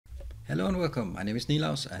Hello and welcome, my name is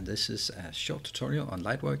Nilaus and this is a short tutorial on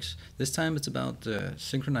Lightworks. This time it's about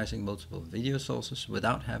synchronizing multiple video sources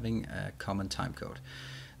without having a common timecode.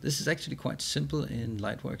 This is actually quite simple in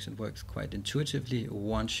Lightworks and works quite intuitively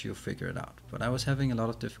once you figure it out. But I was having a lot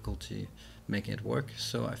of difficulty making it work,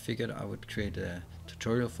 so I figured I would create a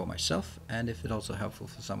tutorial for myself, and if it's also helpful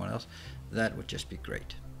for someone else, that would just be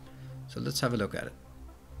great. So let's have a look at it.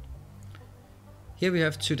 Here we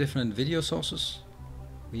have two different video sources.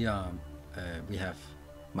 We have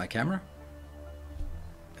my camera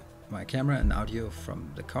and audio from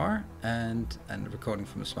the car, and recording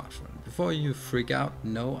from a smartphone. Before you freak out,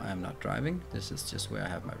 no, I'm not driving. This is just where I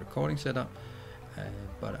have my recording set up,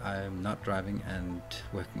 but I am not driving and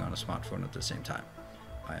working on a smartphone at the same time.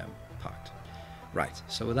 I am parked. Right,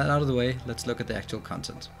 so with that out of the way, let's look at the actual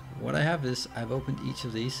content. What I have is I've opened each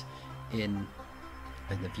of these in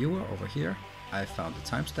the viewer over here. I found the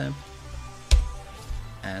timestamp,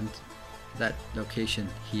 and that location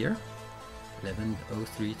here,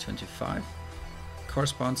 11:03:25,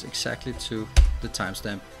 corresponds exactly to the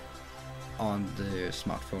timestamp on the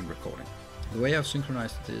smartphone recording. The way I've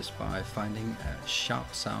synchronized it is by finding a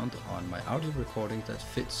sharp sound on my audio recording that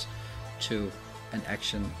fits to an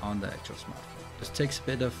action on the actual smartphone. This takes a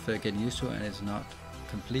bit of getting used to, and it's not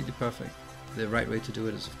completely perfect. The right way to do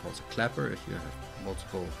it is of course a clapper if you have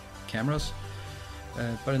multiple cameras,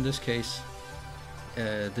 but in this case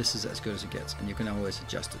this is as good as it gets, and you can always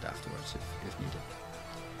adjust it afterwards if needed.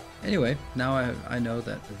 Anyway, now I know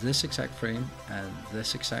that this exact frame and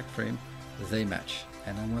this exact frame, they match,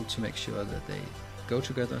 and I want to make sure that they go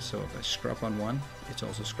together, so if I scrub on one, it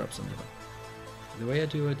also scrubs on the other. The way I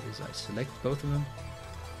do it is I select both of them,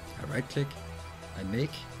 I right click, I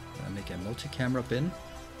make a multi-camera bin,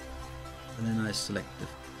 and then I select the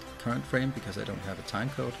current frame because I don't have a time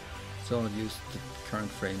code, so I'll use the current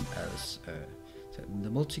frame as so the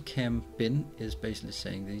multicam bin is basically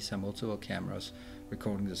saying these are multiple cameras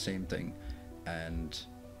recording the same thing, and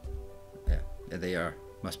yeah, they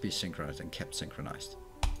must be synchronized and kept synchronized.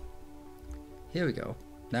 Here we go.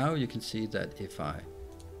 Now you can see that if I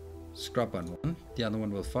scrub on one, the other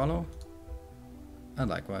one will follow, and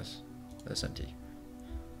likewise that's empty.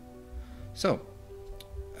 So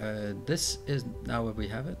this is now where we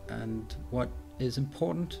have it, and what is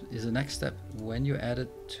important is the next step. When you add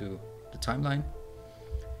it to the timeline,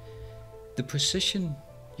 the position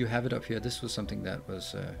you have it up here, this was something that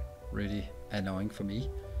was really annoying for me.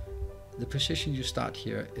 The position you start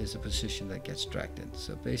here is a position that gets dragged in.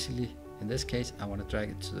 So basically, in this case, I want to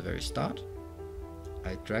drag it to the very start.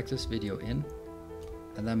 I drag this video in,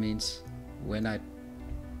 and that means when there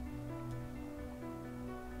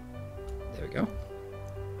we go.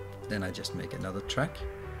 Then I just make another track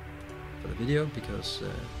for the video, because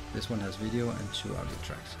this one has video and two audio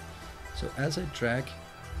tracks. So as I drag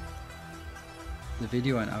the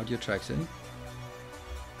video and audio tracks in,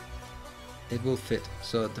 it will fit.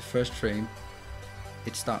 So at the first frame,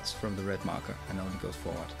 it starts from the red marker and only goes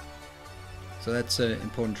forward. So that's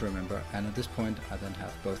important to remember. And at this point, I then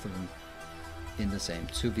have both of them in the same,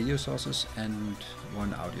 two video sources and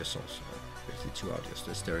one audio source, or basically two audios,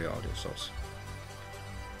 the stereo audio source.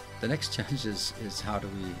 The next challenge is how do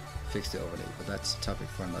we fix the overlay, but that's a topic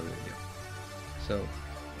for another video. So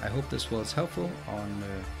I hope this was helpful on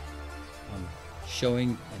showing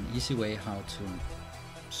an easy way how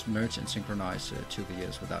to merge and synchronize two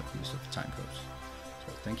videos without use of time codes.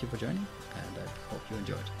 So thank you for joining, and I hope you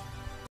enjoyed.